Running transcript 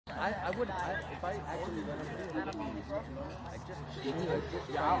I would, if I actually went up to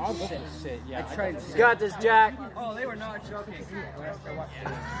I'll go for the sit. Yeah, I tried to sit. Got this, Jack. Oh, they were not joking.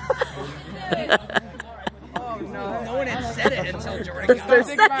 Oh, no. No one had said it until Jordan got There's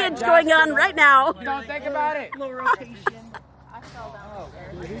seconds going on right now. Don't think about it. Low rotation. I fell down.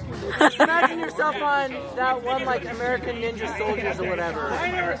 Imagine yourself on that one, like, American Ninja Soldiers or whatever. I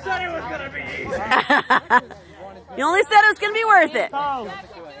never said it was going to be easy. You only said it was going to be worth it.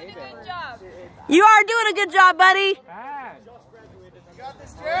 Good job. You are doing a good job, buddy. Good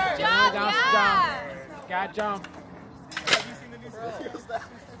job, yeah. Got jump.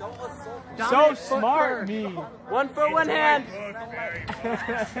 So smart, me. 1 foot, 1 hand.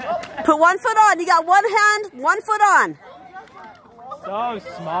 Put 1 foot on. You got 1 hand, 1 foot on. So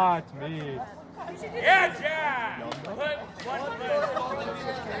smart, me. Yeah, Jack. Put 1 foot.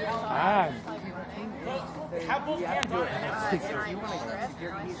 Have both hands on it. If you're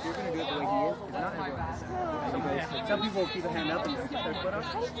going to do it the way he is, it's not everyone. Some people keep a hand up and keep their foot up.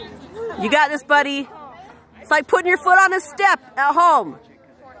 You got this, buddy. It's like putting your foot on a step at home.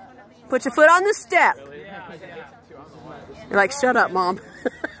 Put your foot on the step. You're like, shut up, Mom.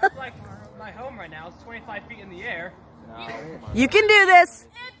 It's like my home right now. It's 25 feet in the air. You can do this.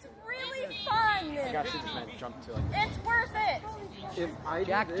 It's really fun. It's worth it.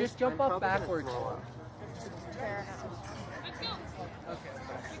 Jack, just jump up backwards. Fair enough.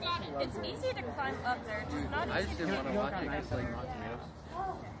 It's easy to climb up there, just not easy. I just didn't want to watch it. Like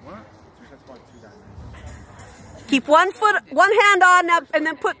what? Keep 1 foot, 1 hand on up, and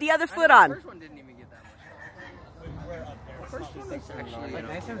then put the other foot on. The first one didn't even get that much. The first one is actually,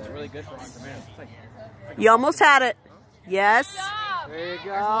 Layton's really good for on command. You almost had it. Yes. There you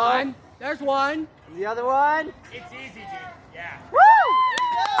go. There's one. And the other one. It's easy, dude. Yeah. Woo!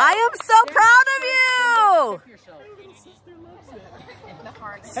 I am so proud of you.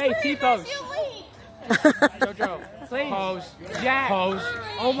 Hey, T-pose. Jojo. Pose. Jack. Pose.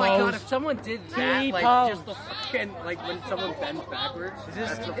 Oh my god, if someone did that, like, just the fucking, like, when someone bends backwards.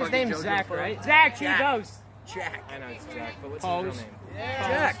 His name's Zach, right? Zach, T-pose. Jack. I know it's Jack, but what's his real name?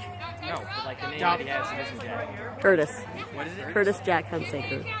 Jack. No, but like the name that he has, it isn't Jack. Curtis. What is it? Curtis Jack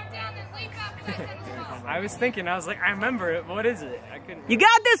Hunsaker. I was thinking, I was like, I remember it, but what is it? I couldn't. You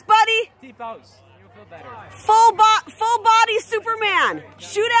got this, buddy. T-pose. You'll feel better. Full body Superman.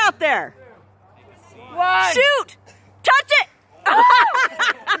 Shoot out there. One. Shoot. Touch it.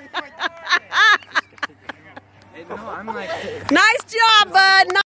 No, I'm like... Nice job, bud.